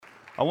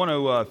I want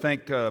to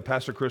thank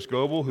Pastor Chris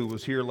Goebel, who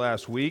was here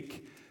last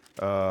week.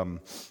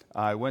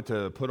 I went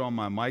to put on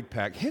my mic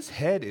pack. His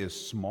head is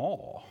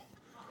small.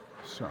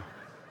 So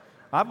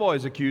I've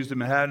always accused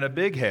him of having a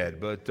big head,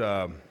 but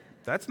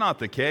that's not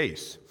the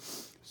case.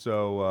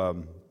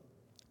 So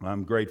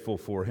I'm grateful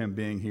for him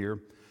being here.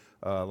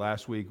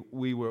 Last week,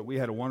 we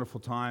had a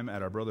wonderful time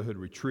at our Brotherhood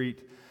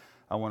Retreat.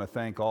 I want to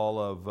thank all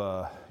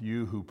of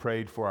you who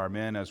prayed for our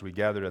men as we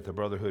gathered at the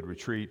Brotherhood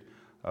Retreat.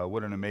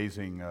 What an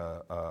amazing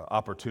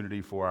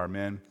opportunity for our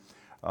men.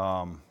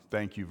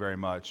 Thank you very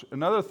much.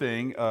 Another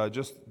thing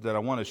just that I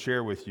want to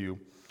share with you.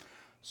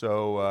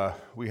 So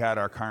we had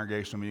our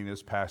congregational meeting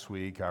this past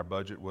week. Our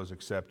budget was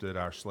accepted.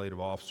 Our slate of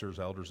officers,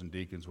 elders, and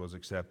deacons was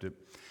accepted.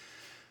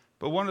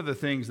 But one of the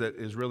things that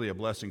is really a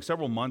blessing,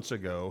 several months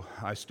ago,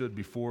 I stood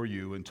before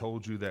you and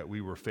told you that we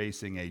were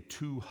facing a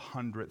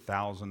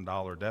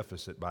 $200,000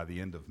 deficit by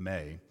the end of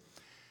May.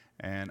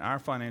 And our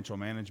financial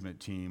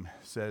management team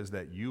says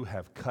that you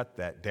have cut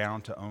that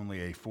down to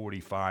only a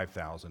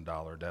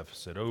 $45,000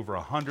 deficit. Over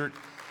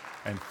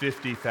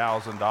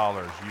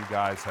 $150,000 you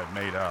guys have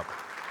made up.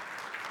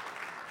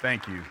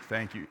 Thank you,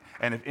 thank you.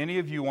 And if any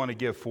of you want to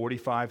give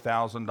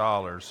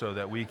 $45,000 so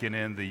that we can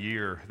end the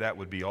year, that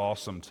would be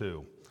awesome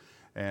too.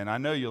 And I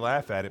know you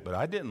laugh at it, but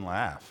I didn't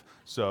laugh.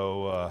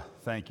 So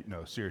thank you.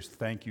 No, seriously,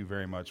 thank you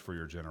very much for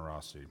your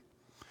generosity.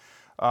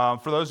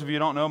 For those of you who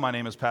don't know, my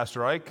name is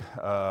Pastor Ike.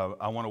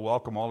 I want to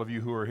welcome all of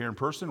you who are here in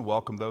person.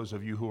 Welcome those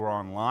of you who are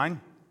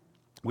online.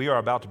 We are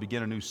about to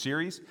begin a new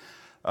series.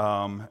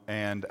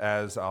 And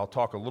as I'll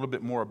talk a little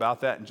bit more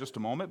about that in just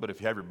a moment, but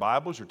if you have your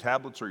Bibles, your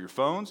tablets, or your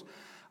phones,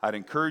 I'd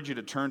encourage you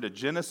to turn to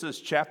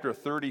Genesis chapter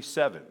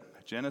 37.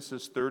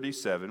 Genesis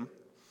 37.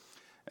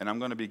 And I'm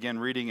going to begin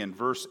reading in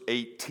verse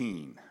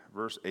 18.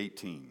 Verse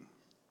 18.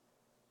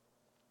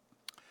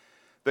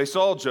 They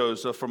saw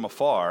Joseph from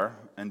afar,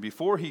 and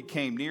before he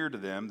came near to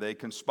them, they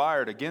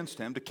conspired against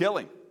him to kill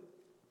him.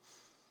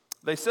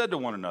 They said to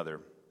one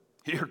another,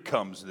 "Here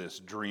comes this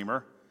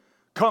dreamer.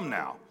 Come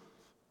now,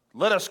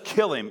 let us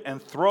kill him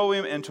and throw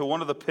him into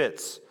one of the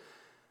pits.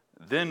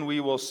 Then we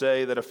will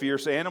say that a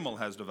fierce animal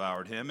has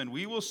devoured him, and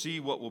we will see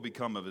what will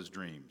become of his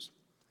dreams."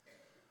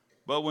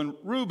 But when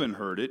Reuben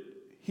heard it,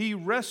 he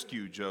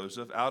rescued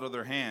Joseph out of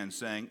their hands,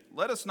 saying,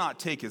 "Let us not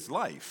take his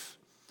life."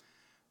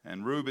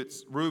 And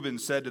Reuben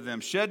said to them,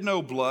 "Shed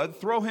no blood,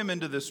 throw him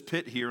into this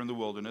pit here in the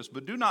wilderness,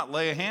 but do not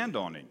lay a hand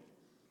on him,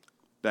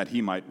 that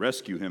he might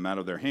rescue him out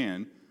of their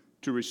hand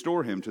to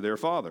restore him to his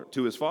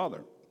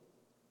father."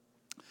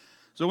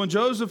 So when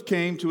Joseph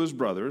came to his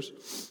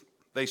brothers,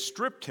 they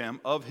stripped him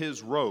of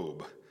his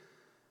robe,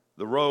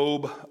 the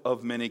robe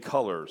of many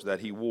colors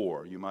that he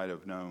wore. You might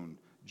have known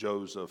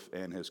Joseph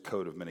and his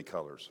coat of many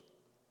colors.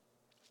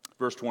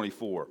 Verse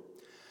 24,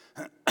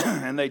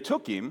 and they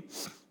took him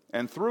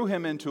and threw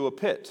him into a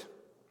pit.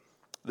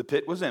 The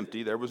pit was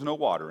empty, there was no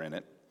water in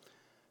it.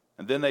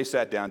 And then they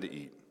sat down to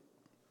eat.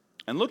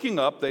 And looking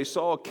up, they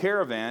saw a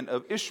caravan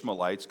of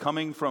Ishmaelites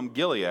coming from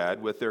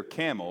Gilead with their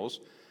camels,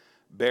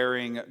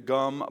 bearing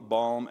gum,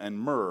 balm, and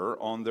myrrh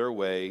on their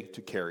way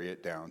to carry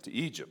it down to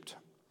Egypt.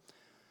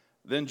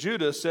 Then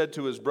Judah said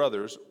to his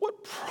brothers,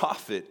 "What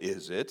profit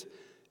is it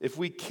if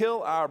we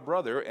kill our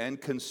brother and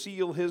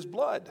conceal his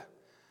blood?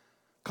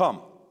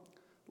 Come,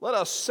 let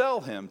us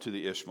sell him to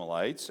the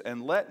Ishmaelites,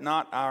 and let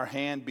not our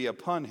hand be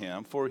upon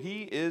him, for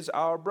he is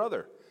our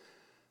brother,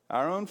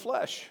 our own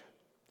flesh."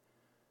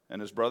 And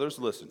his brothers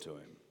listened to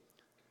him.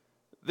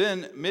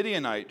 Then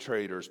Midianite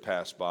traders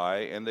passed by,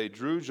 and they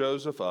drew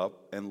Joseph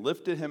up and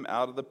lifted him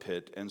out of the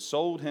pit and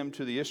sold him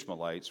to the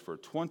Ishmaelites for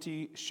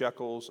 20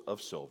 shekels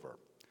of silver.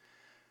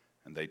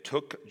 And they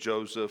took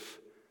Joseph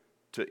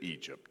to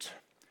Egypt.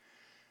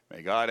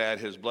 May God add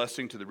his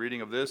blessing to the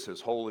reading of this,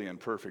 his holy and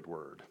perfect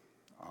word.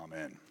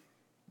 Amen.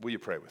 Will you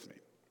pray with me?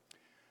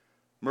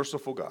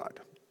 Merciful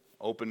God,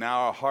 open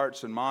now our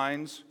hearts and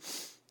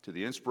minds to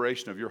the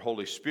inspiration of your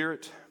Holy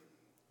Spirit,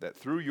 that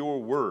through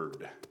your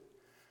word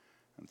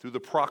and through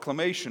the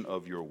proclamation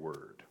of your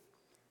word,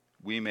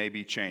 we may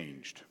be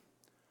changed,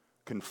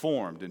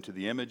 conformed into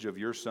the image of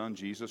your Son,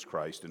 Jesus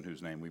Christ, in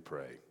whose name we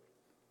pray.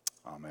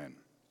 Amen.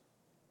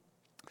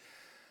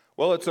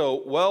 Well, it's a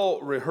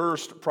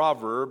well-rehearsed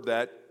proverb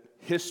that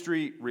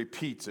history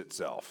repeats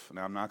itself.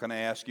 Now, I'm not going to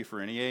ask you for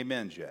any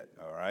amens yet,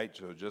 all right?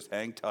 So just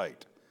hang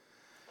tight.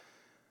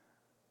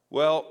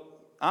 Well,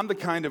 I'm the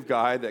kind of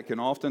guy that can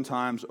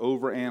oftentimes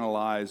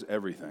overanalyze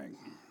everything.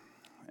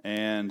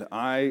 And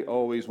I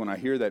always, when I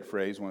hear that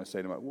phrase, want to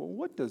say to myself, well,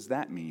 what does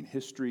that mean?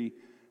 History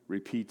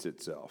repeats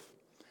itself.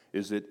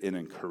 Is it an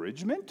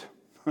encouragement?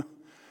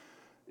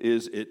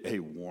 Is it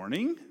a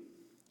warning?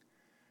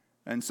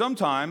 And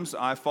sometimes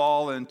I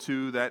fall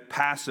into that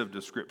passive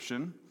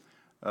description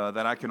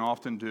that I can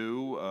often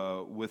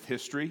do with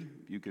history.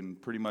 You can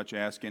pretty much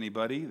ask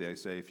anybody. They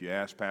say if you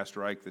ask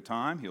Pastor Ike the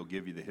time, he'll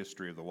give you the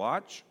history of the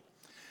watch.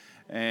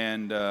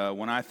 And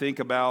when I think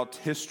about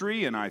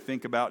history and I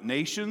think about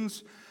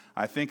nations,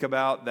 I think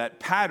about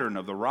that pattern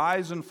of the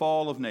rise and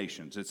fall of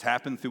nations. It's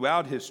happened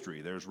throughout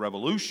history. There's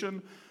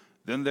revolution,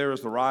 Then there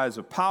is the rise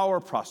of power,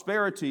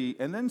 prosperity,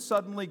 and then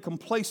suddenly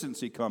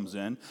complacency comes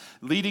in,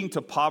 leading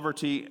to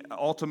poverty,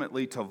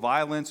 ultimately to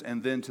violence,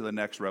 and then to the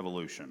next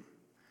revolution.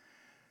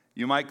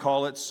 You might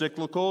call it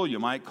cyclical, you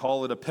might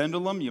call it a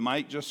pendulum, you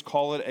might just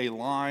call it a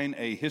line,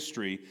 a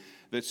history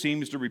that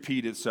seems to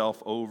repeat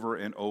itself over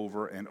and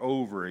over and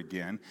over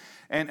again.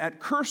 And at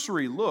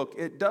cursory look,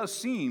 it does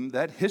seem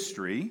that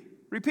history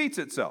repeats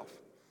itself.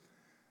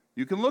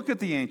 You can look at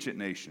the ancient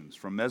nations,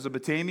 from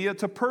Mesopotamia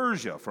to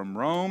Persia, from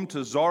Rome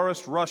to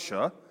Tsarist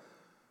Russia,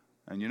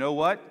 and you know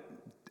what?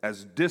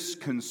 As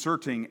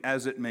disconcerting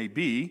as it may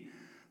be,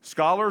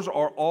 scholars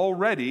are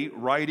already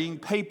writing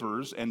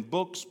papers and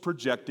books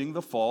projecting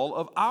the fall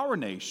of our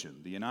nation,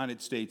 the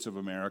United States of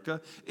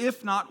America,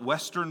 if not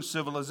Western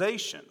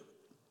civilization.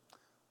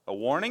 A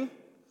warning?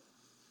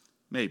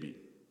 Maybe.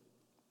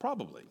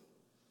 Probably.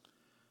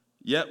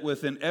 Yet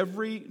within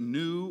every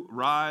new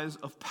rise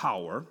of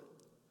power,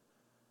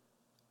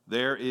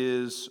 there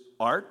is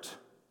art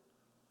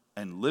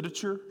and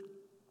literature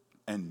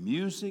and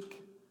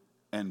music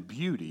and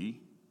beauty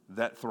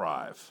that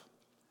thrive.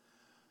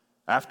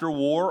 After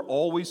war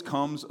always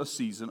comes a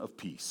season of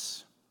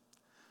peace.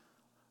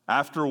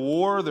 After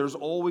war, there's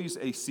always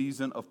a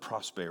season of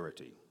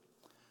prosperity.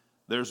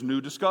 There's new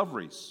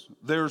discoveries.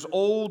 There's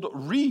old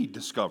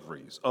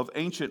rediscoveries of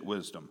ancient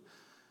wisdom.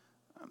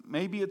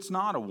 Maybe it's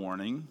not a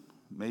warning.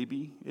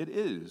 Maybe it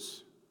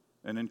is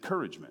an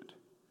encouragement.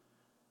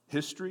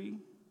 History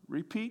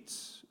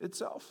repeats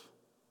itself.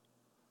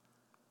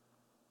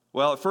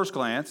 Well, at first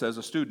glance, as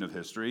a student of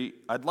history,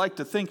 I'd like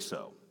to think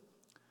so.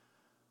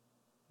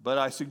 But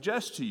I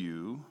suggest to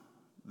you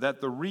that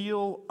the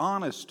real,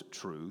 honest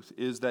truth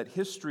is that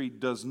history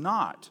does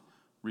not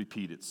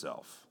repeat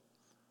itself.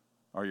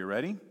 Are you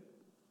ready?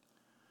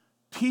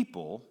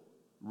 People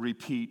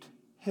repeat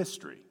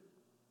history.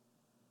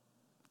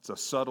 It's a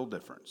subtle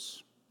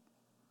difference.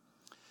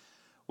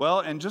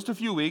 Well, in just a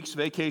few weeks,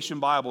 Vacation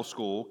Bible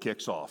School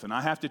kicks off. And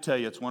I have to tell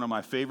you, it's one of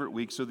my favorite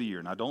weeks of the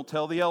year. Now, don't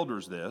tell the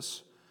elders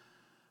this,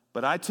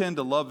 but I tend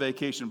to love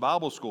Vacation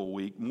Bible School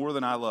week more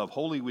than I love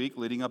Holy Week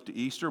leading up to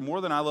Easter, more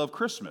than I love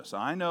Christmas.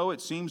 I know it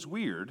seems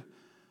weird,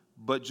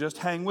 but just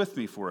hang with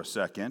me for a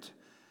second.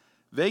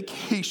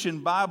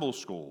 Vacation Bible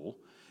School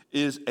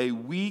is a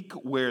week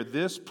where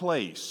this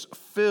place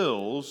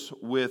fills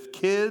with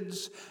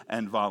kids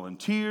and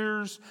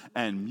volunteers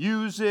and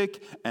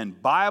music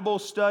and Bible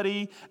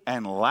study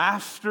and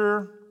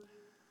laughter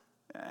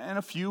and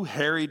a few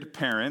harried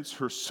parents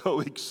who are so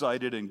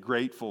excited and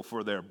grateful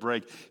for their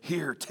break.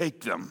 Here,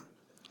 take them.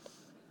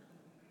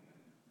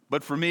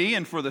 But for me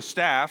and for the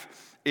staff,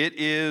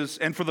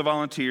 and for the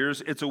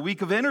volunteers, it's a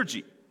week of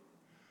energy.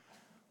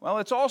 Well,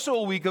 it's also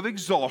a week of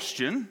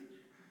exhaustion,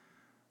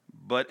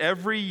 but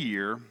every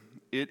year,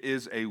 it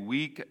is a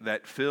week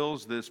that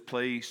fills this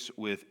place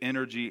with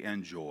energy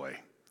and joy.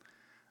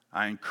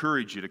 I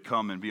encourage you to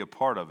come and be a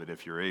part of it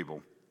if you're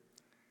able.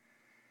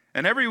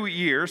 And every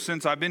year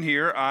since I've been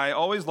here, I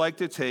always like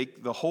to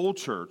take the whole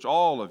church,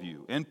 all of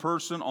you, in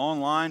person,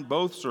 online,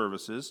 both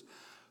services,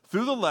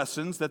 through the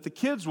lessons that the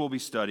kids will be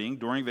studying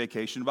during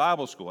Vacation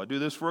Bible School. I do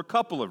this for a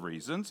couple of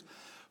reasons.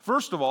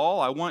 First of all,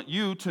 I want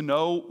you to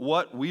know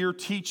what we're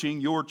teaching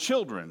your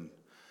children.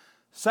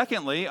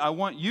 Secondly, I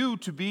want you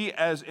to be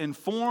as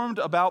informed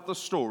about the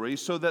story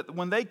so that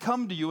when they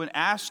come to you and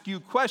ask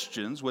you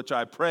questions, which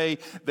I pray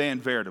they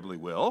invariably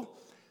will,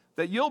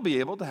 that you'll be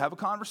able to have a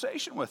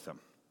conversation with them.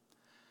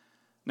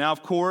 Now,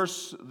 of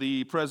course,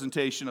 the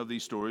presentation of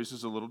these stories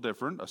is a little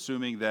different,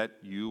 assuming that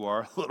you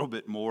are a little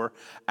bit more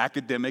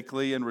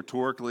academically and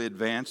rhetorically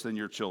advanced than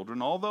your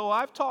children, although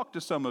I've talked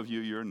to some of you,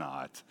 you're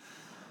not.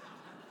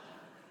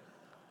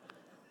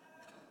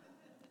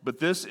 But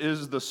this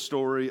is the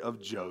story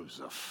of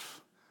Joseph.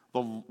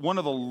 One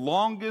of the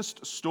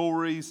longest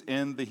stories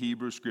in the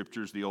Hebrew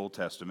Scriptures, the Old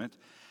Testament,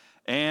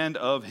 and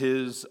of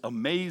his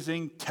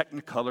amazing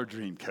Technicolor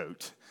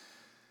Dreamcoat.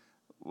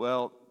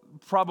 Well,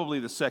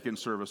 probably the second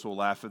service will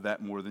laugh at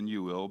that more than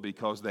you will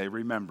because they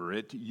remember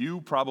it.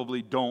 You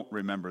probably don't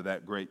remember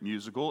that great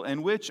musical,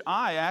 in which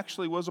I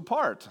actually was a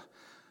part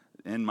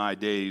in my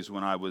days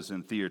when I was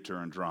in theater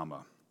and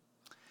drama.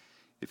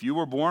 If you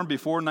were born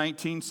before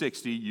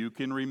 1960, you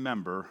can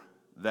remember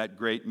that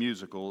great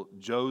musical,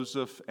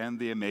 Joseph and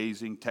the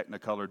Amazing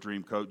Technicolor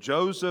Dreamcoat.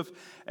 Joseph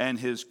and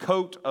his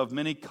coat of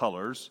many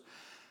colors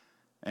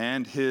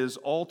and his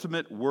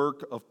ultimate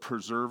work of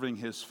preserving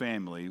his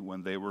family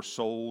when they were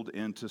sold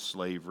into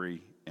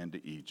slavery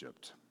into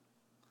Egypt.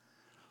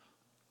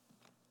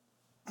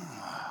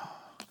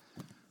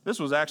 This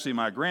was actually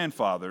my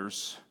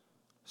grandfather's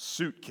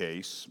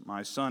suitcase.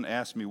 My son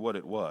asked me what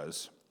it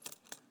was.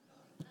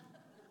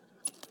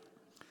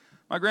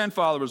 My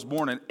grandfather was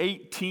born in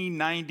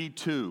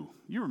 1892.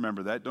 You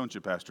remember that, don't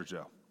you, Pastor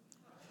Joe?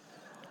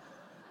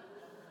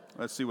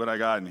 Let's see what I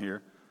got in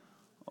here.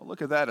 Oh,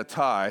 look at that, a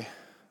tie.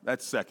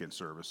 That's second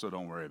service, so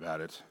don't worry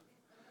about it.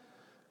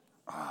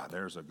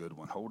 There's a good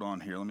one. Hold on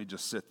here. Let me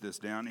just sit this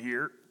down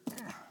here.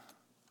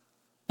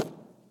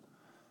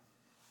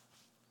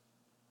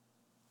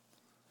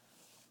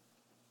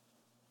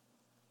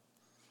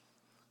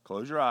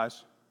 Close your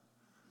eyes.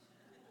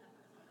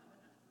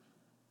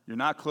 You're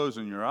not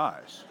closing your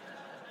eyes.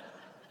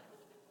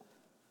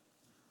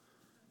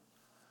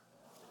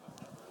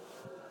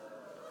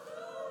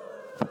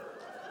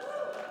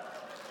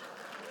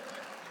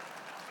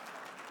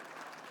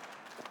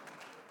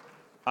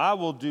 I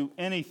will do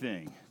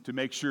anything to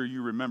make sure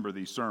you remember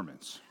these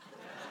sermons.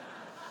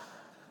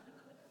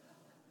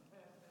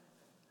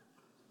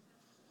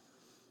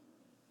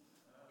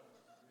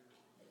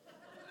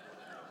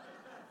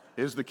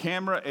 Is the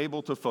camera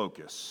able to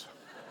focus?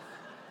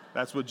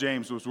 That's what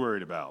James was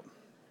worried about.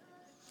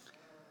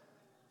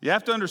 You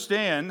have to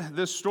understand,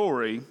 this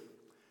story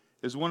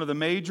is one of the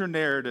major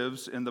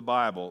narratives in the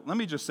Bible. Let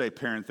me just say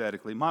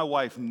parenthetically, my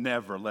wife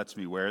never lets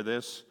me wear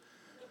this.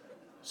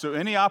 So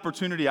any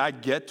opportunity I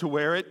get to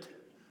wear it,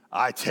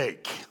 I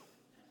take.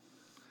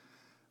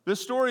 This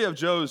story of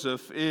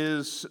Joseph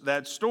is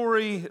that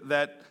story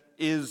that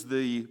is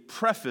the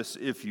preface,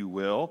 if you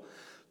will,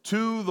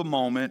 to the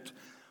moment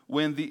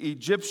when the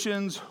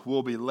Egyptians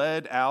will be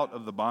led out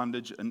of the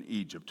bondage in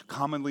Egypt,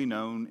 commonly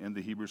known in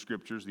the Hebrew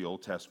Scriptures, the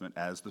Old Testament,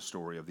 as the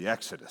story of the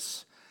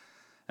Exodus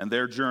and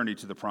their journey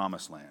to the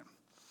Promised Land.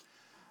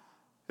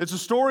 It's a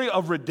story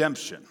of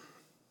redemption.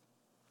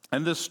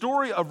 And this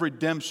story of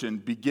redemption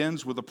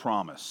begins with a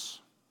promise.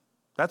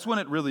 That's when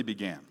it really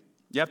began.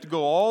 You have to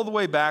go all the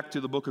way back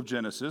to the book of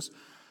Genesis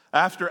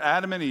after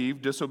Adam and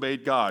Eve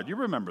disobeyed God. You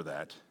remember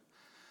that.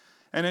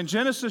 And in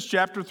Genesis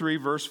chapter 3,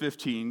 verse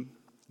 15,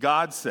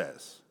 God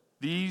says,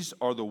 "These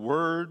are the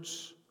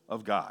words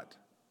of God.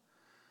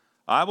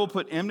 I will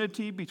put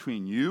enmity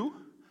between you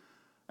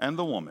and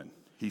the woman,"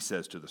 he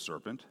says to the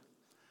serpent,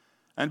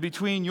 "and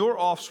between your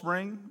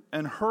offspring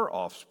and her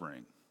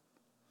offspring.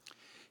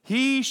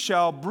 He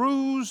shall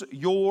bruise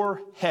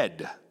your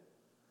head,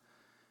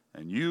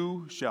 and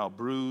you shall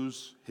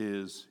bruise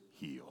his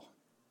heel."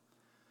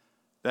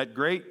 That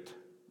great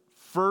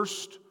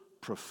first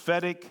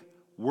prophetic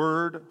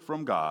word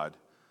from God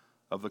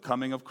of the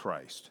coming of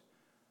Christ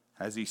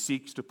as he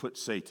seeks to put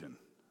Satan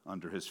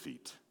under his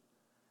feet,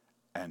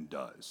 and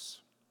does.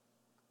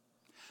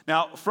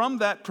 Now, from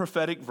that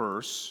prophetic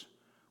verse,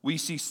 we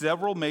see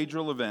several major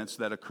events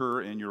that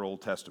occur in your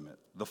Old Testament.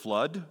 The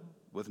flood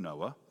with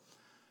Noah,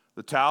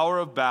 the Tower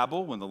of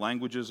Babel, when the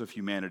languages of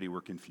humanity were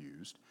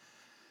confused.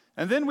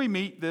 And then we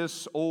meet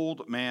this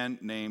old man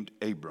named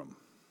Abram.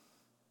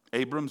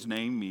 Abram's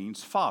name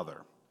means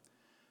father.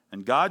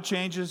 And God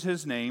changes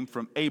his name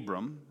from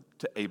Abram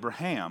to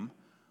Abraham,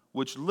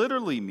 which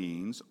literally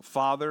means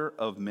father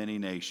of many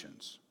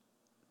nations.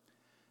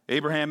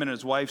 Abraham and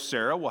his wife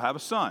Sarah will have a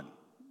son,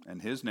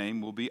 and his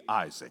name will be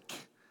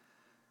Isaac.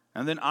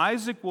 And then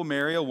Isaac will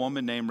marry a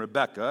woman named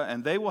Rebekah,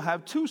 and they will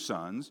have two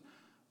sons,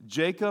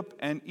 Jacob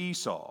and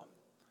Esau.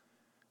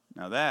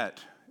 Now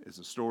that is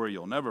a story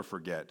you'll never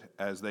forget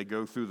as they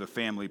go through the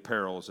family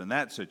perils in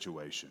that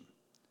situation.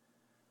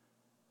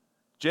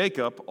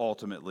 Jacob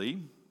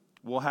ultimately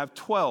will have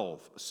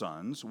 12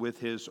 sons with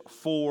his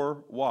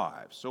 4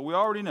 wives. So we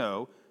already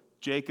know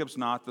Jacob's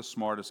not the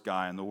smartest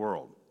guy in the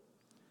world.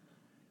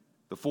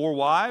 The 4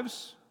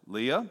 wives,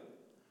 Leah,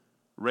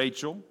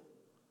 Rachel,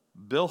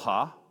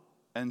 Bilhah,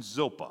 and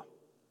Zilpah.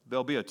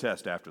 There'll be a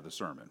test after the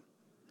sermon.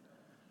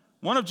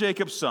 One of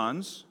Jacob's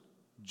sons,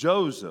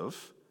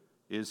 Joseph,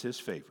 is his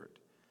favorite.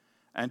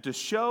 And to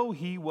show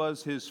he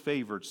was his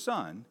favored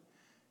son,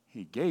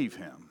 he gave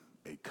him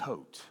a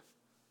coat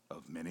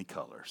of many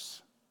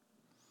colors.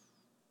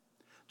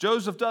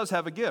 Joseph does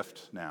have a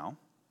gift now.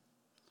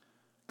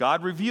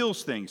 God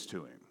reveals things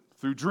to him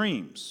through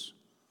dreams.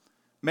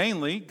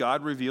 Mainly,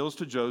 God reveals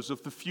to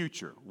Joseph the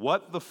future,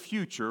 what the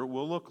future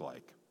will look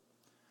like.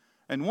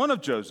 And one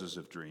of Joseph's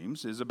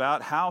dreams is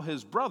about how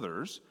his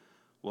brothers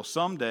will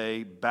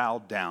someday bow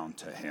down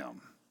to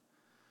him.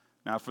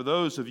 Now, for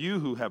those of you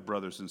who have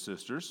brothers and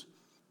sisters,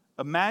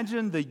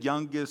 imagine the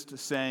youngest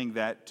saying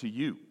that to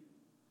you.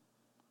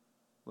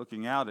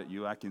 Looking out at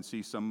you, I can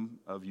see some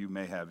of you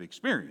may have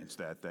experienced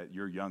that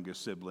your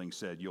youngest sibling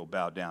said you'll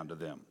bow down to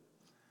them.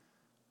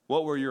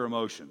 What were your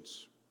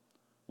emotions?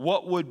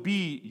 What would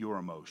be your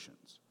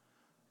emotions?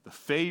 The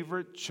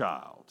favorite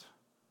child,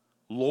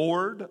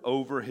 lord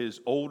over his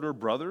older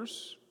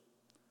brothers?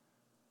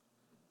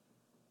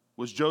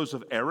 Was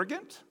Joseph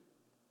arrogant?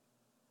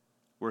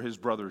 Were his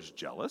brothers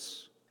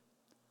jealous?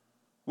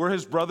 Were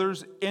his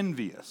brothers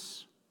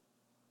envious?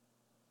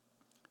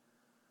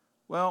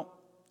 Well,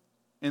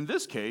 in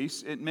this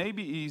case, it may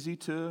be easy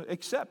to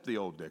accept the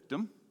old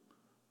dictum.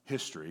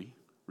 History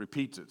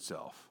repeats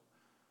itself.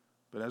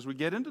 But as we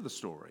get into the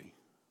story,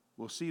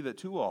 we'll see that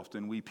too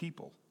often we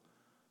people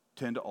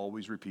tend to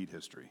always repeat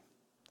history.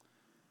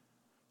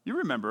 You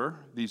remember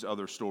these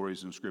other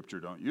stories in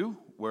Scripture, don't you?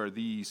 Where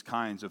these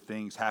kinds of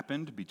things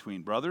happened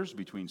between brothers,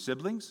 between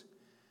siblings.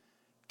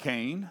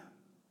 Cain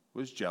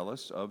was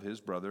jealous of his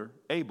brother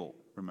Abel.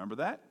 Remember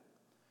that?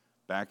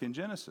 Back in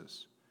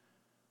Genesis.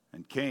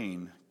 And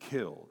Cain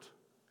killed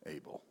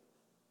Abel.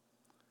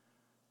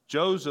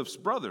 Joseph's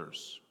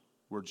brothers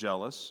were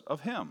jealous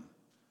of him.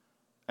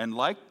 And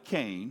like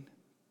Cain,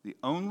 the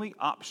only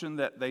option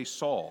that they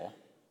saw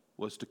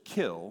was to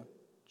kill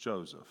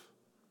Joseph.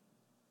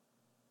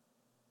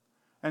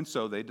 And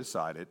so they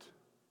decided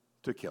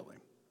to kill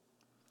him.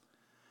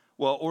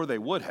 Well, or they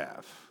would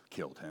have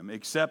killed him,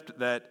 except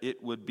that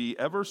it would be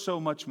ever so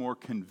much more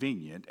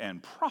convenient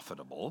and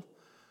profitable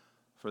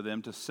for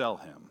them to sell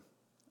him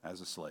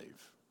as a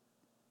slave.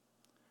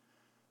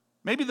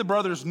 Maybe the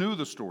brothers knew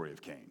the story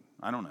of Cain.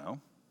 I don't know.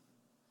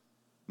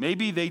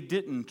 Maybe they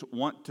didn't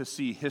want to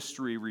see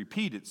history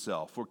repeat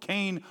itself, for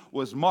Cain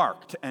was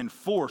marked and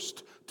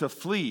forced to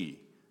flee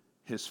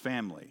his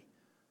family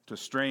to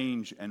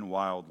strange and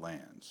wild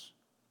lands.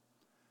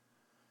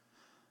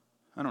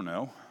 I don't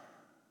know.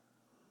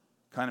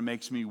 Kind of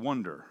makes me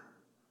wonder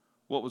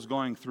what was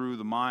going through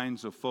the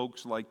minds of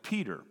folks like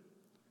Peter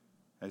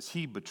as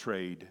he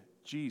betrayed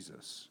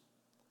Jesus.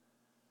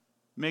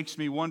 Makes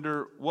me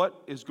wonder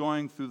what is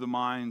going through the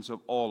minds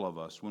of all of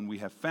us when we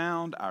have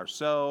found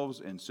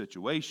ourselves in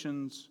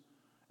situations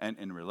and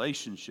in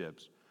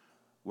relationships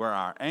where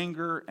our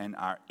anger and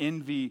our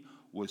envy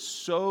was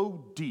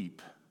so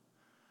deep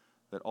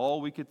that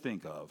all we could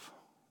think of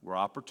were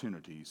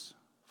opportunities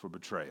for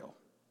betrayal.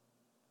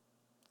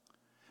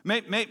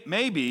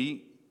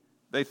 Maybe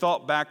they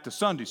thought back to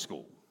Sunday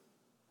school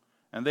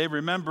and they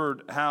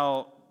remembered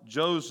how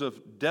Joseph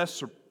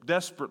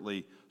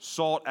desperately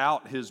sought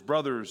out his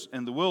brothers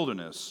in the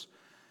wilderness.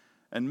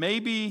 And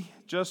maybe,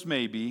 just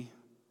maybe,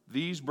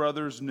 these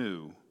brothers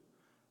knew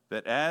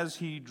that as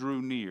he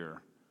drew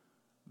near,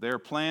 their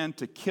plan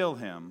to kill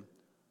him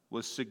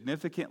was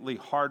significantly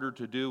harder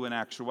to do in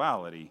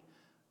actuality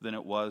than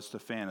it was to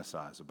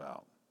fantasize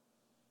about.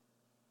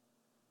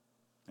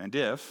 And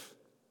if,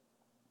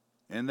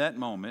 in that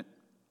moment,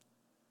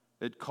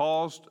 it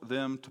caused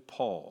them to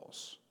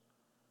pause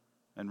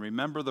and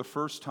remember the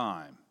first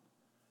time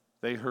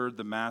they heard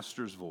the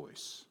Master's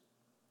voice,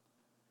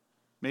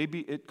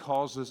 maybe it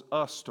causes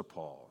us to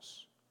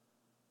pause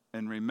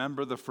and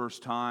remember the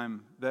first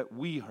time that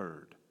we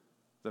heard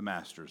the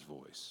Master's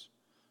voice.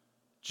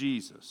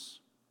 Jesus,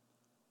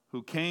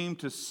 who came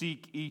to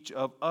seek each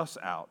of us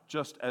out,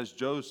 just as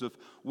Joseph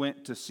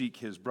went to seek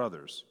his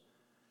brothers,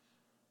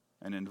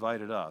 and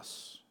invited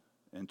us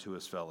into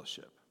his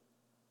fellowship.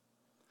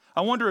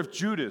 I wonder if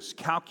Judas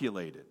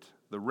calculated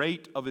the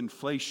rate of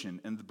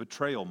inflation in the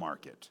betrayal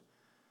market.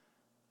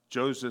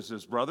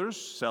 Joseph's brothers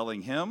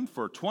selling him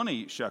for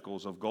 20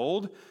 shekels of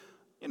gold,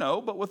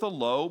 but with a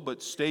low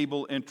but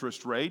stable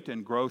interest rate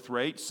and growth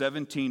rate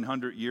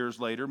 1,700 years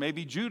later.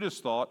 Maybe Judas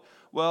thought,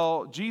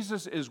 well,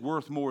 Jesus is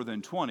worth more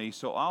than 20,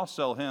 so I'll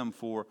sell him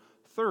for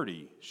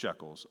 30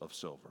 shekels of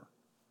silver.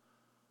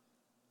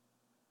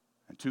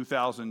 And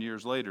 2,000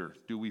 years later,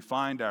 do we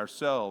find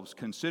ourselves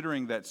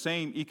considering that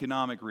same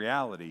economic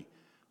reality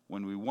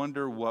when we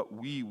wonder what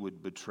we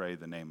would betray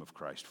the name of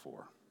Christ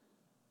for?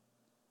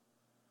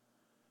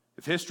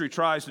 If history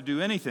tries to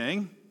do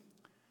anything,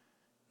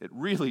 it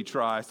really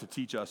tries to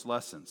teach us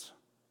lessons.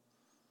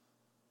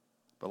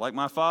 But like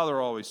my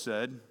father always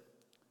said,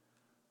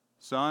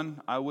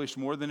 son, I wish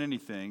more than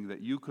anything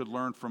that you could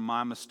learn from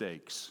my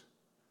mistakes.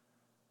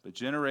 But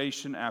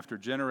generation after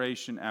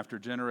generation after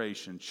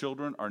generation,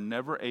 children are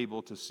never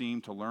able to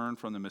seem to learn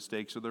from the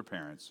mistakes of their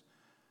parents,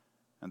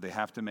 and they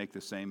have to make the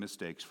same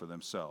mistakes for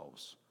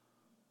themselves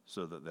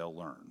so that they'll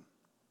learn.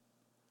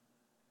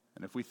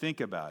 And if we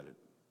think about it,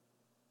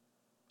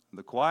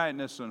 the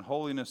quietness and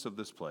holiness of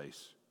this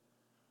place,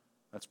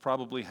 that's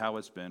probably how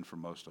it's been for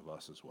most of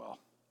us as well.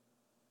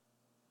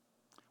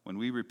 When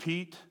we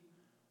repeat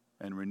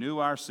and renew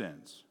our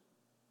sins,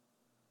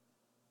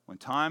 when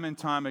time and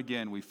time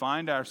again we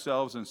find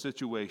ourselves in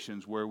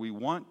situations where we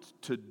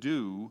want to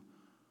do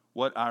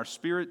what our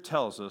spirit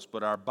tells us,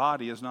 but our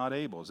body is not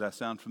able. Does that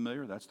sound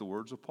familiar? That's the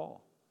words of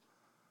Paul.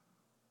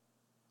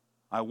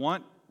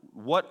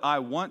 What I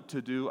want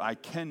to do, I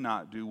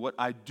cannot do. What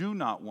I do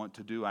not want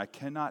to do, I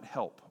cannot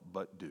help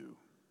but do.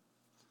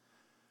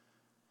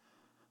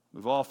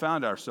 We've all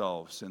found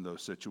ourselves in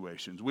those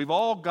situations. We've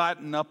all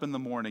gotten up in the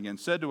morning and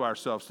said to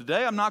ourselves,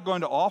 today I'm not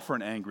going to offer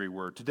an angry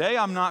word. Today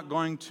I'm not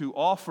going to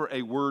offer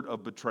a word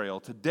of betrayal.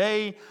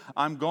 Today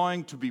I'm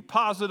going to be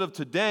positive.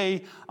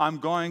 Today I'm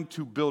going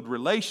to build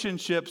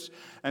relationships.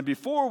 And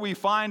before we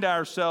find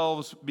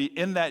ourselves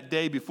in that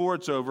day, before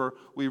it's over,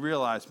 we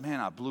realize, man,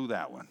 I blew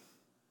that one.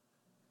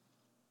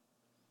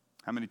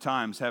 How many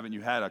times haven't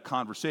you had a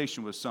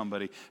conversation with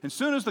somebody? As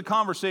soon as the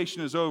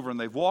conversation is over and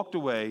they've walked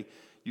away,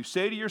 you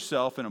say to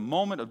yourself in a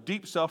moment of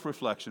deep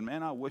self-reflection,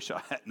 man, I wish I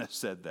hadn't have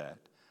said that.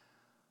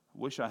 I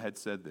wish I had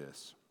said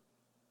this.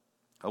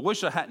 I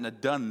wish I hadn't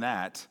have done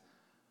that.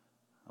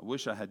 I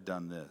wish I had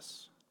done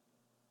this.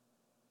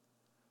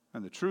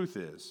 And the truth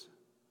is,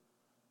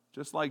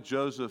 just like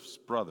Joseph's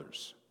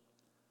brothers,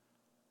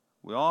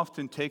 we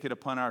often take it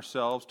upon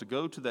ourselves to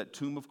go to that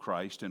tomb of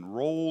Christ and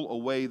roll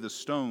away the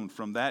stone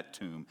from that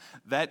tomb,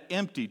 that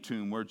empty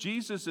tomb where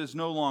Jesus is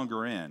no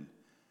longer in.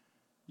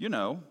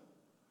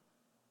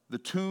 The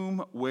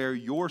tomb where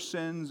your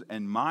sins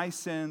and my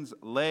sins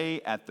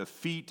lay at the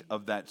feet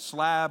of that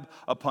slab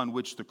upon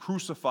which the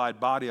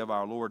crucified body of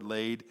our Lord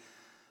laid.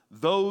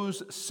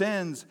 Those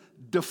sins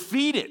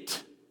defeated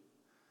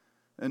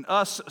and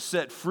us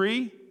set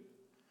free.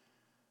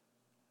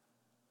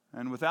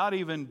 And without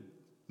even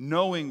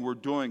knowing we're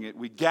doing it,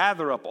 we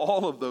gather up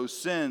all of those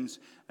sins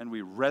and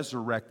we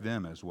resurrect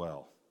them as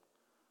well.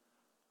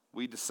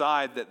 We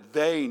decide that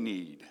they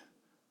need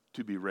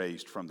to be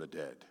raised from the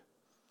dead.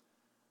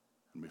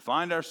 And we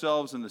find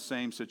ourselves in the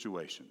same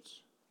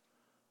situations,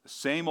 the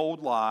same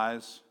old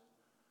lies,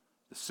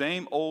 the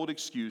same old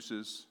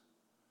excuses,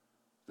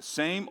 the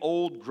same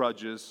old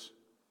grudges,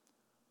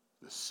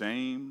 the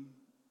same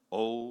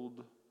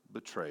old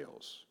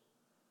betrayals,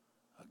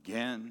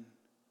 again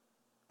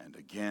and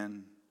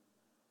again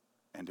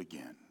and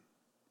again.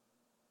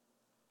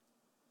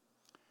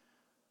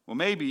 Well,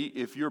 maybe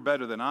if you're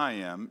better than I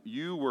am,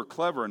 you were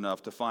clever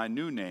enough to find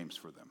new names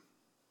for them.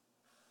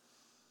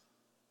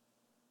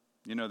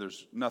 You know,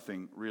 there's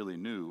nothing really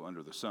new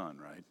under the sun,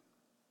 right?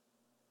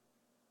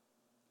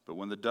 But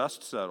when the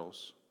dust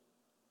settles,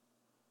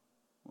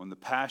 when the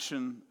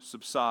passion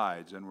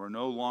subsides and we're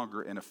no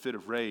longer in a fit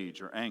of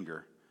rage or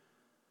anger,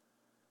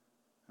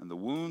 and the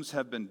wounds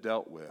have been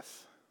dealt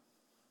with,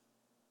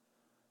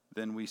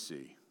 then we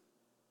see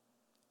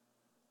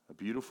a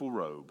beautiful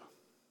robe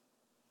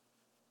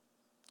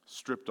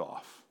stripped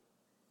off.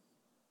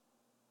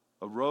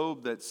 A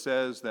robe that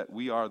says that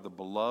we are the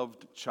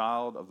beloved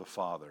child of the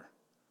Father,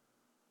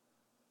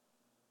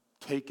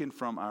 taken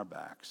from our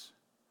backs,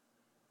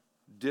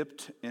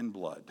 dipped in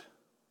blood,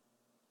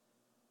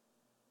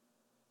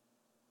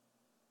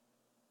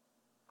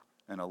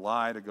 and a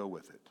lie to go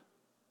with it.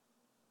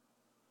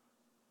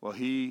 Well,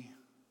 he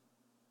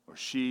or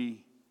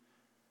she,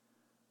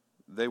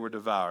 they were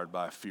devoured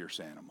by a fierce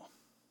animal.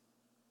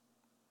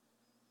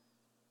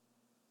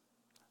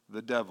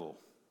 The devil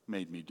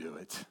made me do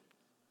it.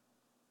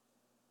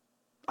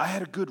 I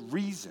had a good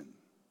reason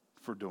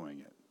for doing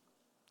it.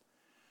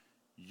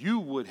 You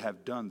would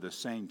have done the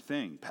same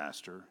thing,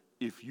 Pastor,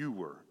 if you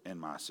were in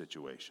my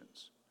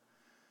situations.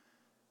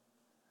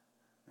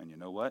 And you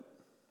know what?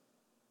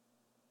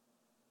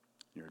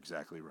 You're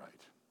exactly right.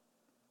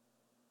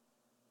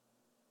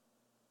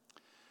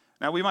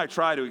 Now, we might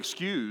try to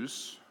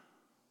excuse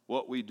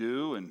what we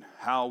do and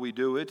how we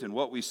do it and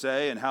what we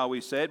say and how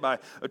we say it by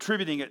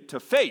attributing it to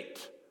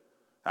fate.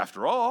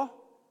 After all,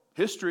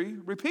 history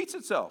repeats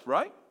itself,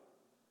 right?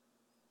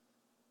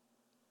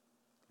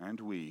 And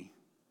we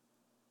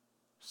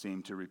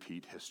seem to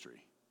repeat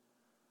history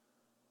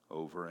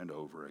over and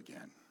over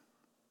again.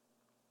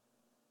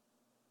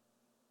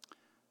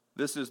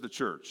 This is the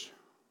church,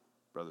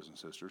 brothers and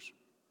sisters.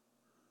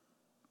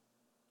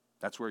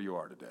 That's where you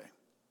are today.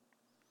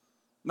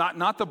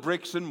 Not the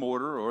bricks and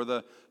mortar or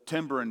the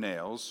timber and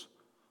nails,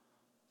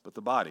 but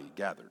the body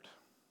gathered.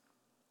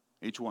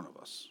 Each one of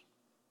us.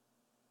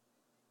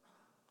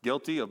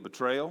 Guilty of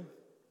betrayal,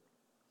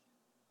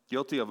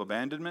 guilty of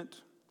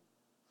abandonment,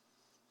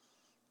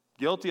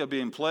 guilty of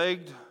being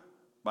plagued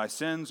by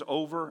sins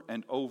over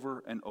and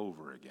over and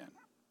over again.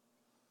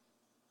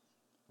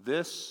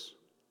 This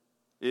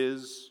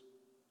is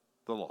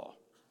the law.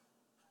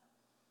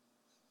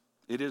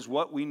 It is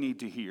what we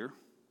need to hear.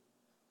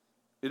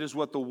 It is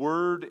what the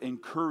Word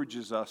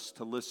encourages us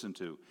to listen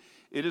to.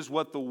 It is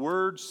what the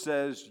Word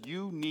says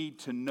you need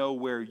to know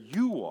where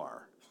you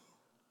are.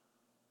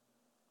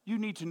 You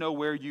need to know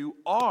where you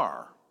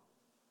are.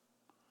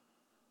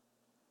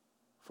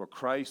 For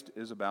Christ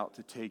is about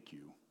to take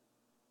you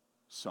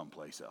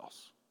someplace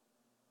else.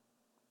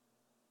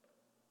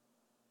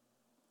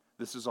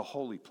 This is a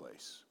holy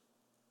place.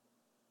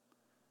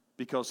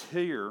 Because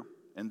here,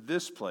 in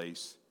this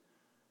place,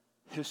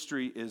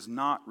 history is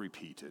not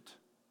repeated.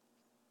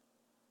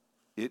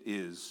 It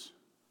is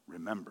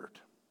remembered.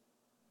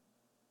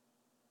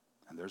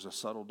 And there's a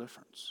subtle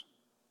difference.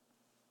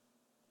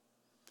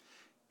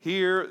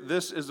 Here,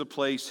 this is a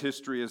place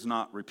history is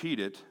not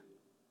repeated,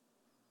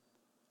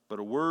 but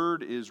a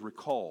word is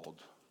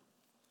recalled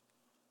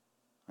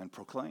and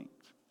proclaimed.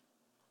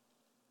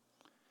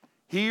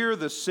 Here,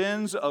 the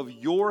sins of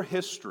your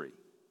history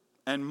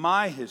and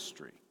my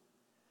history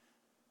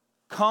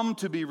come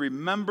to be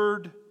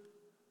remembered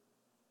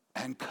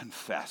and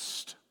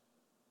confessed.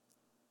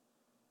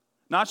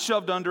 Not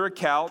shoved under a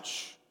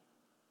couch,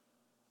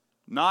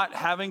 not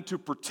having to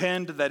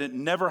pretend that it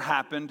never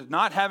happened,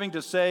 not having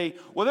to say,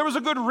 well, there was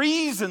a good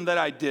reason that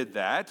I did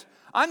that.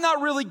 I'm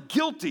not really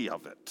guilty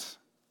of it.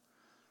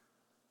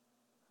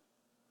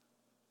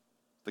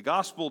 The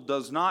gospel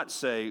does not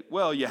say,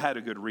 well, you had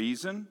a good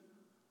reason.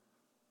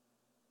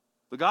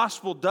 The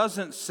gospel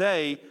doesn't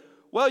say,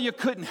 well, you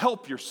couldn't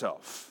help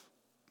yourself.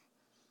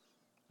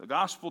 The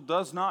gospel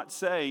does not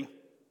say,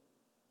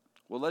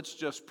 well, let's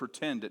just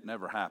pretend it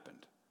never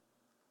happened.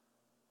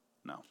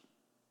 No.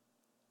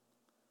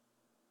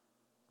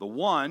 The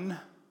one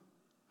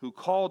who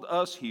called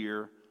us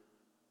here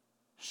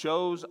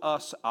shows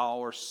us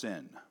our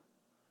sin,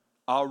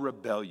 our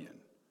rebellion,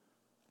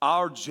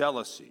 our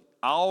jealousy,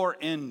 our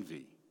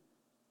envy.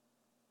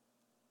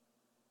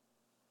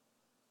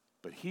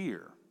 But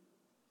here,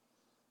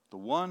 the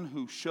one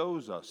who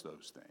shows us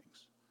those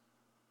things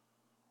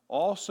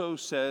also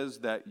says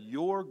that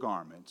your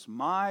garments,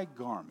 my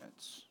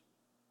garments,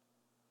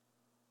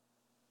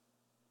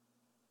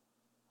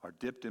 are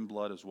dipped in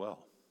blood as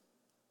well.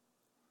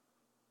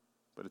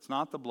 But it's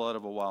not the blood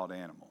of a wild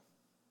animal.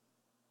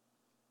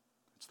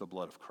 It's the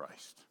blood of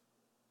Christ.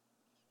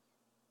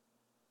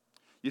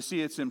 You see,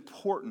 it's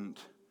important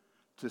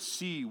to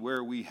see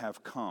where we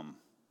have come.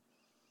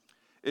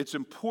 It's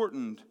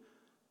important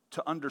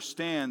to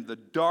understand the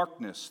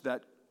darkness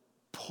that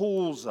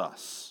pulls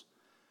us.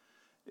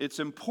 It's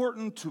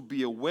important to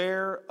be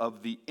aware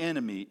of the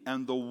enemy,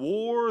 and the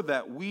war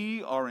that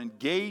we are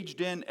engaged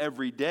in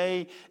every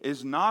day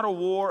is not a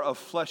war of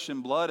flesh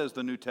and blood, as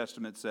the New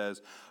Testament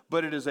says,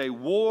 but it is a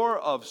war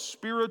of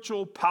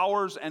spiritual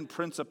powers and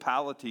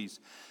principalities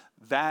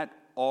that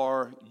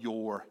are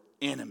your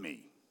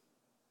enemy.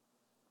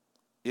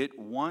 It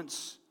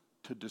wants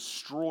to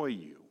destroy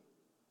you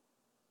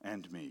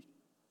and me.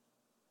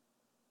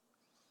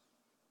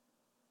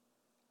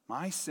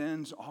 My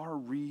sins are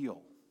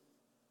real.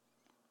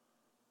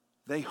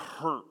 They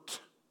hurt.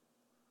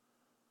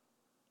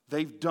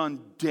 They've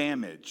done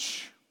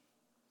damage.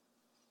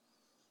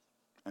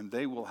 And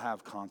they will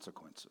have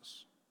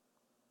consequences.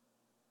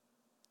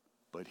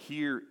 But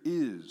here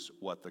is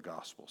what the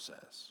gospel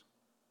says.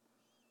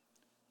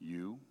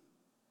 You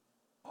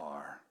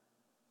are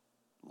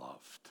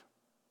loved.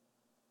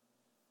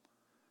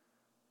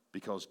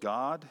 Because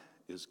God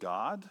is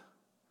God,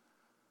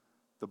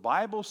 the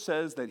Bible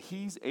says that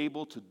He's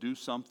able to do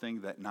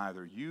something that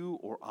neither you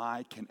or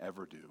I can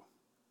ever do.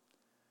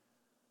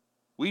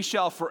 We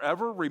shall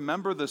forever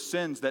remember the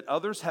sins that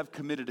others have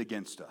committed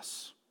against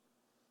us.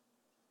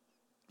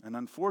 And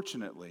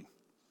unfortunately,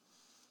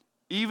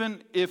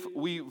 even if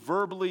we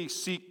verbally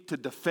seek to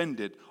defend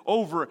it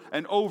over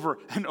and over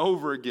and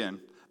over again,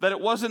 that it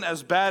wasn't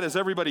as bad as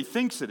everybody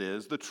thinks it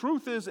is, the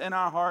truth is in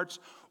our hearts,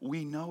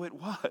 we know it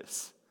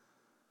was.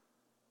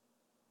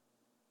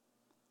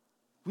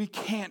 We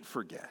can't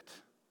forget.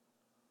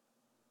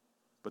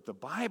 But the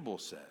Bible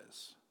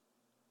says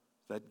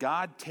that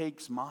God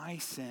takes my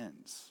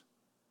sins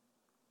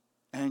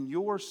and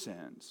your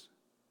sins,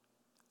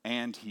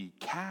 and He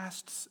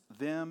casts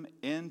them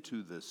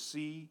into the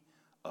sea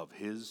of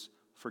His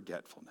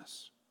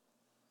forgetfulness.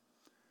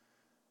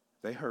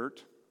 They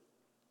hurt.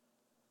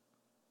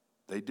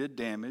 They did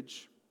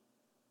damage.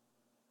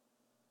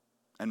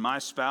 And my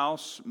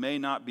spouse may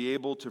not be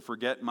able to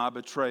forget my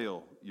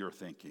betrayal, you're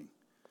thinking.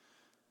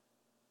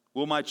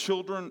 Will my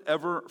children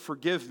ever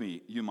forgive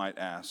me, you might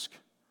ask?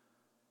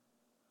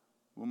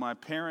 Will my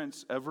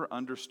parents ever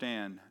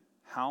understand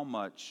how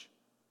much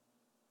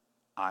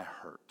I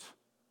hurt?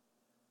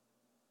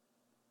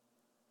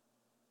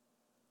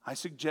 I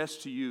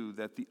suggest to you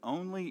that the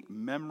only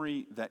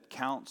memory that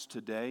counts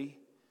today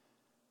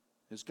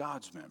is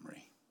God's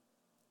memory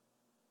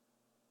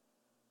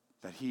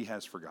that He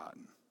has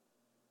forgotten.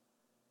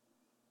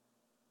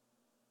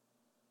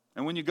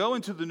 And when you go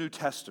into the New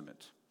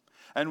Testament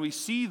and we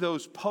see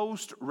those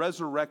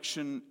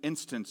post-resurrection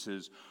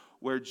instances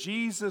where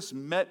Jesus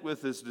met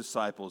with His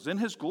disciples in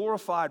His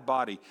glorified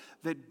body,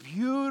 that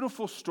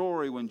beautiful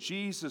story when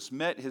Jesus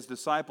met His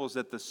disciples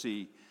at the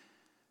sea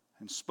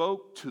and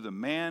spoke to the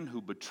man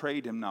who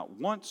betrayed Him not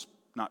once,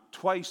 not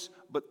twice,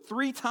 but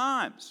 3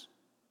 times.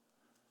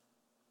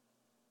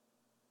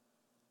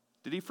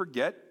 Did He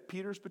forget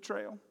Peter's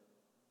betrayal?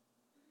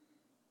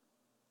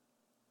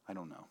 I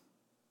don't know.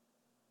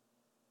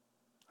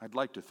 I'd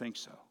like to think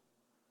so.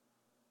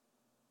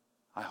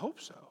 I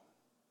hope so.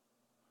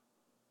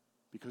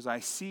 Because I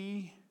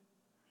see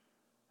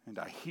and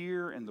I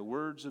hear in the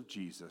words of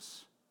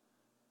Jesus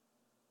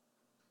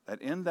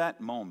that in that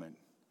moment,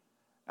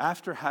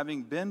 after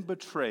having been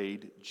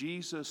betrayed,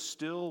 Jesus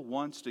still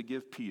wants to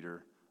give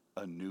Peter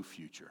a new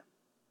future.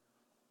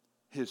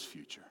 His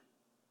future.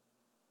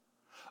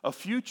 A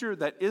future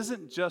that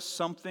isn't just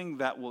something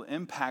that will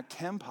impact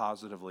him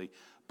positively,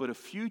 but a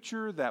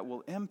future that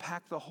will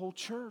impact the whole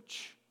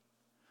church.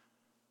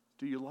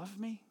 Do you love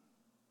me?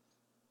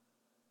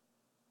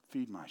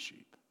 Feed my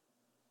sheep.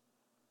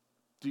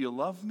 Do you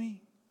love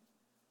me?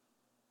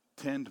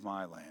 Tend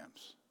my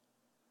lambs.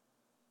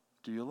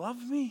 Do you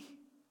love me?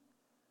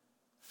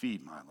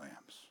 Feed my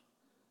lambs.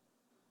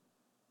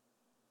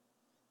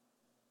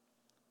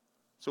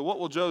 So what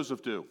will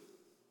Joseph do?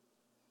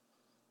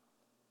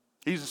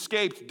 He's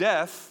escaped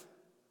death,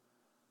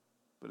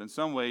 but in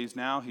some ways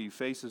now he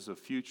faces a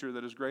future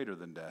that is greater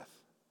than death.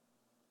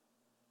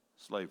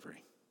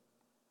 Slavery.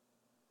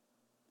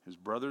 His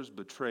brothers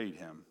betrayed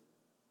him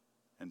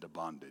into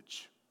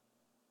bondage.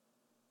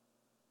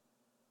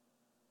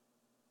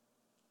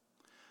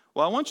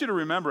 Well, I want you to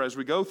remember as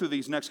we go through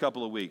these next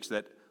couple of weeks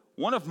that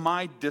one of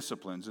my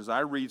disciplines as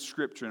I read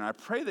Scripture, and I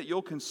pray that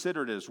you'll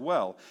consider it as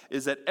well,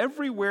 is that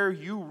everywhere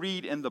you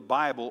read in the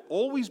Bible,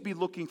 always be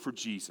looking for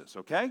Jesus,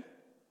 okay?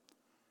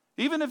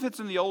 Even if it's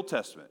in the Old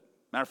Testament.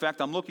 Matter of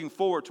fact, I'm looking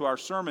forward to our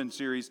sermon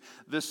series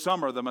this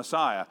summer, The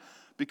Messiah,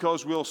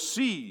 because we'll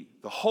see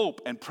the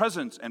hope and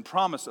presence and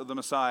promise of the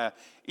Messiah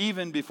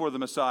even before the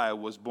Messiah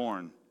was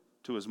born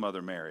to his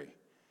mother Mary.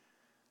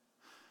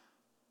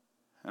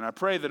 And I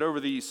pray that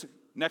over these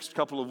next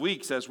couple of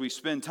weeks as we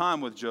spend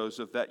time with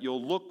Joseph, that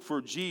you'll look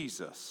for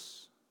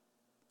Jesus.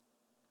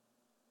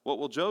 What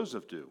will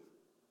Joseph do?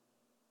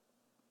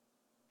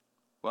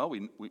 Well,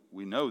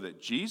 we know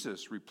that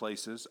Jesus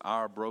replaces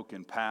our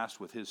broken past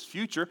with his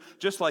future,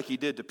 just like he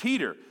did to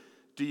Peter.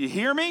 Do you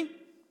hear me?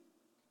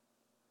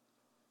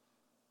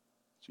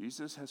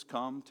 Jesus has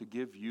come to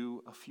give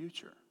you a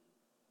future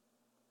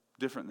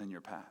different than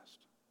your past.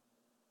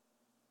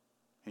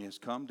 He has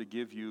come to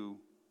give you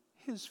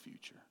his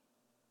future.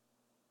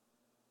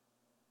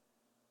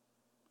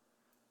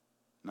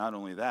 Not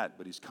only that,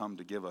 but he's come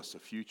to give us a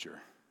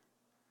future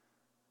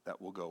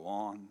that will go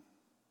on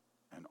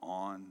and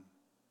on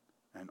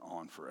and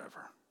on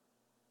forever.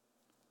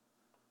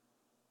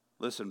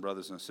 Listen,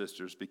 brothers and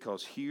sisters,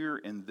 because here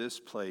in this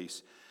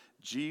place,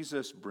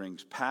 Jesus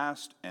brings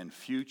past and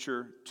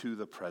future to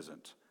the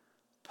present.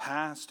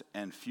 Past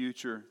and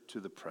future to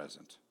the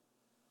present.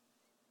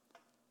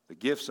 The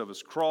gifts of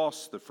his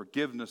cross, the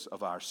forgiveness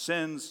of our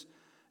sins,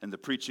 and the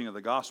preaching of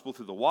the gospel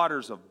through the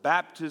waters of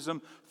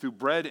baptism, through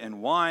bread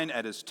and wine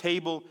at his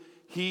table,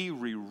 he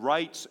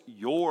rewrites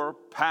your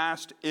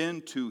past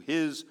into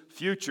his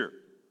future.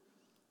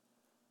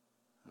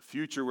 A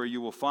future where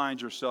you will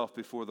find yourself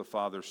before the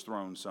Father's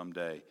throne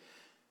someday.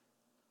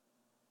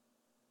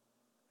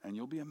 And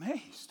you'll be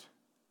amazed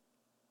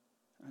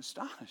and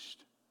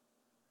astonished.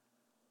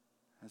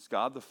 As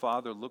God the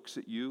Father looks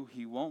at you,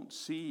 he won't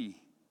see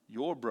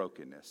your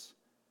brokenness.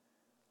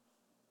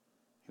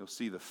 He'll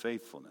see the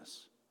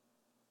faithfulness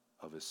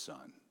of his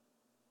Son.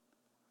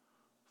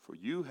 For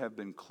you have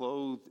been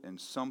clothed in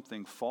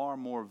something far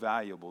more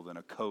valuable than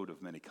a coat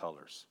of many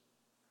colors.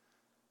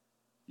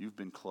 You've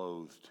been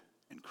clothed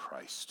in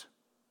Christ.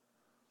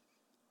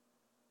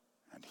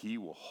 And he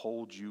will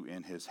hold you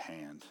in his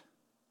hand.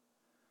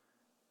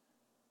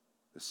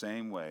 The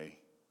same way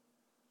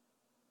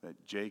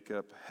that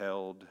Jacob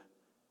held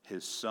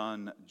his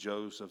son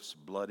Joseph's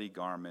bloody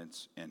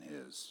garments in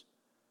his.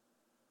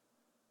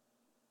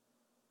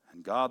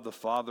 And God the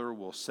Father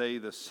will say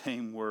the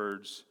same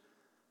words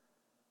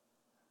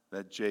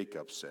that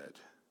Jacob said,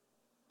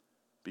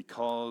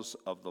 because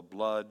of the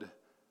blood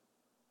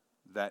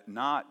that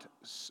not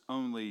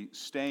only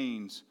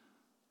stains,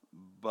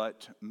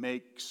 but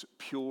makes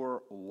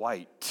pure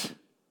white.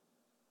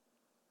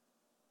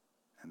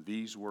 And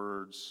these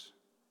words,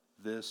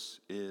 this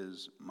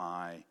is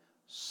my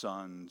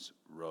son's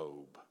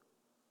robe.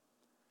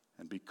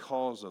 And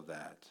because of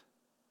that,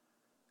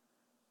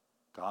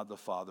 God the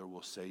Father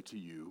will say to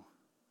you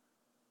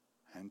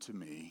and to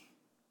me,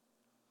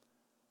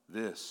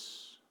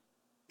 this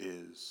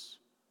is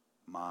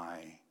my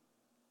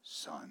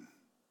son.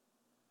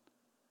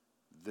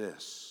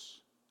 This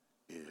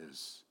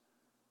is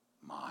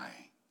my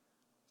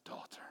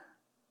daughter.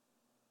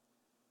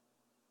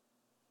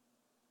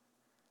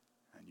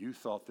 And you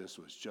thought this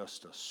was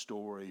just a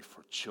story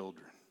for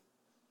children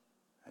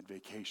at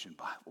Vacation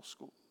Bible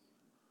School.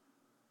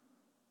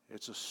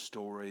 It's a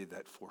story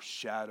that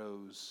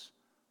foreshadows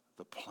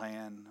the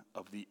plan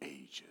of the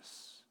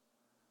ages.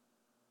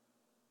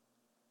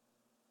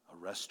 A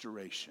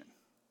restoration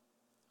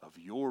of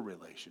your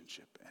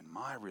relationship and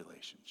my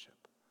relationship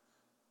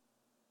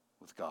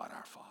with God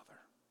our Father.